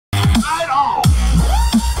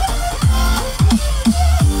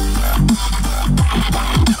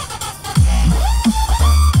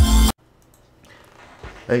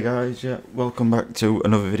Hey guys, yeah, welcome back to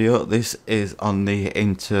another video. This is on the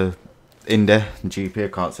Indy GP. I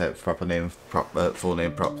can't say its proper name, full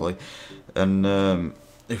name properly. And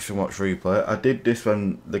if you watch replay, I did this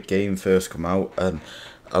when the game first come out, and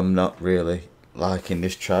I'm not really liking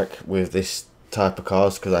this track with this type of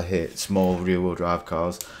cars because I hate small rear-wheel drive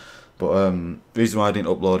cars. But the reason why I didn't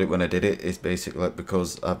upload it when I did it is basically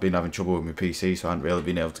because I've been having trouble with my PC, so I haven't really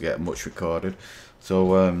been able to get much recorded.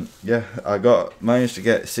 So yeah, I managed to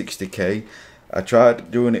get 60k. I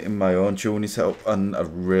tried doing it in my own tuning setup, and I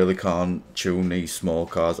really can't tune these small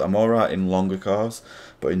cars. I'm alright in longer cars,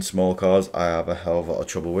 but in small cars I have a hell of a lot of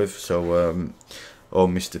trouble with. So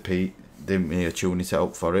Mr. Pete did me a tuning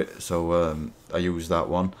setup for it, so I used that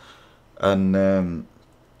one, and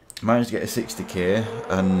managed to get a 60k,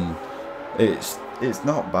 and it's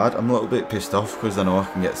not bad. I'm a little bit pissed off because I know I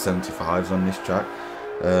can get 75s on this track.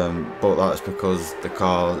 But that's because the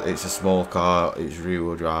car, it's a small car, it's rear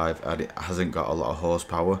wheel drive, and it hasn't got a lot of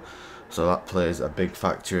horsepower, so that plays a big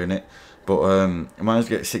factor in it. But I managed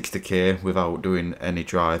to get 60k without doing any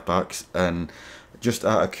drive backs, and just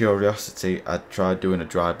out of curiosity I tried doing a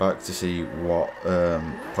drive back to see what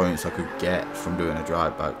points I could get from doing a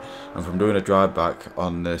drive back, and from doing a drive back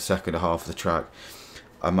on the second half of the track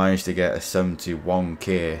I managed to get a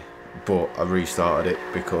 71k, but I restarted it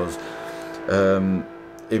because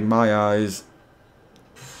in my eyes,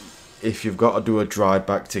 if you've got to do a drive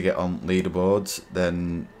back to get on leaderboards,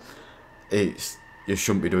 then you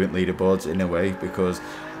shouldn't be doing leaderboards in a way, because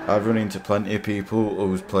I've run into plenty of people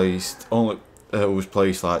who's placed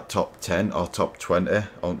like top 10 or top 20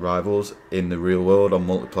 on rivals in the real world on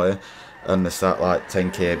multiplayer, and they start like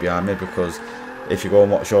 10k behind me, because if you go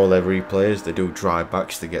and watch all their replays, they do drive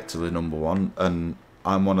backs to get to the number one, and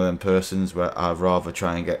I'm one of them persons where I'd rather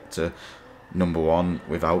try and get to number one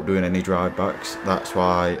without doing any drive backs. That's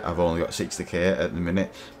why I've only got 60k at the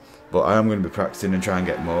minute, but I am going to be practicing and try and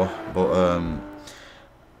get more. But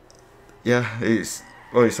yeah, it's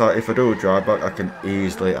like if I do a drive back I can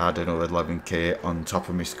easily add another 11k on top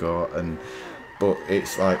of my score, but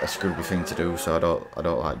it's like a scrubby thing to do, so I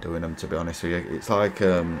don't like doing them, to be honest with you. It's like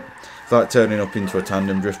turning up into a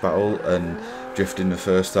tandem drift battle and drifting the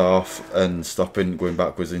first half and stopping, going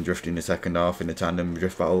backwards and drifting the second half in a tandem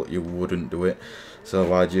drift battle. You wouldn't do it, so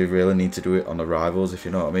why do you really need to do it on the rivals, if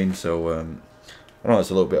you know what I mean? So I know it's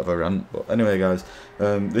a little bit of a rant, but anyway guys,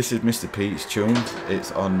 this is Mr. Pete's tune.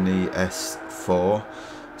 It's on the S4,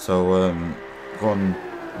 so go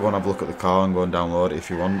on have a look at the car and go and download it if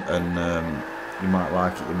you want, and you might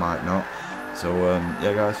like it, you might not. So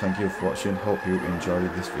yeah guys, thank you for watching, hope you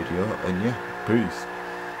enjoyed this video, and yeah, peace.